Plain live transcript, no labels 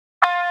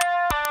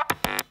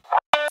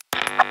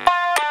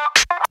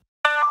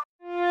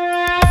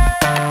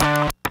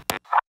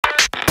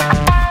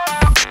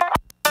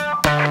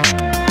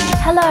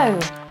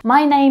Hello,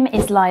 my name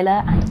is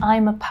Laila and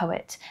I'm a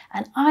poet,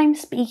 and I'm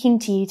speaking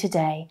to you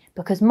today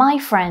because my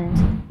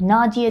friend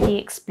Nadia the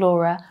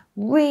Explorer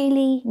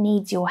really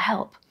needs your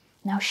help.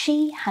 Now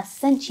she has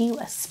sent you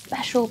a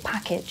special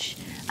package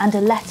and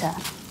a letter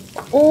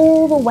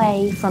all the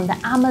way from the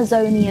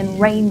Amazonian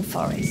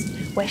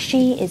rainforest where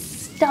she is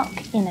stuck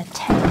in a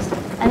tent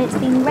and it's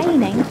been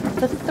raining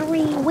for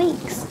 3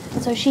 weeks,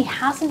 so she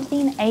hasn't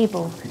been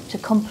able to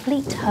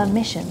complete her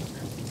mission,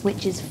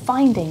 which is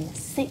finding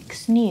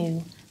 6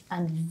 new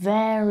and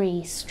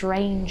very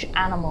strange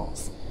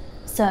animals.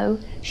 So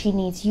she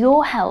needs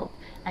your help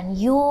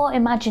and your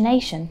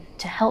imagination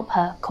to help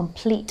her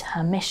complete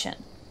her mission.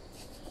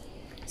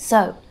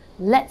 So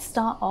let's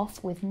start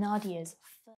off with Nadia's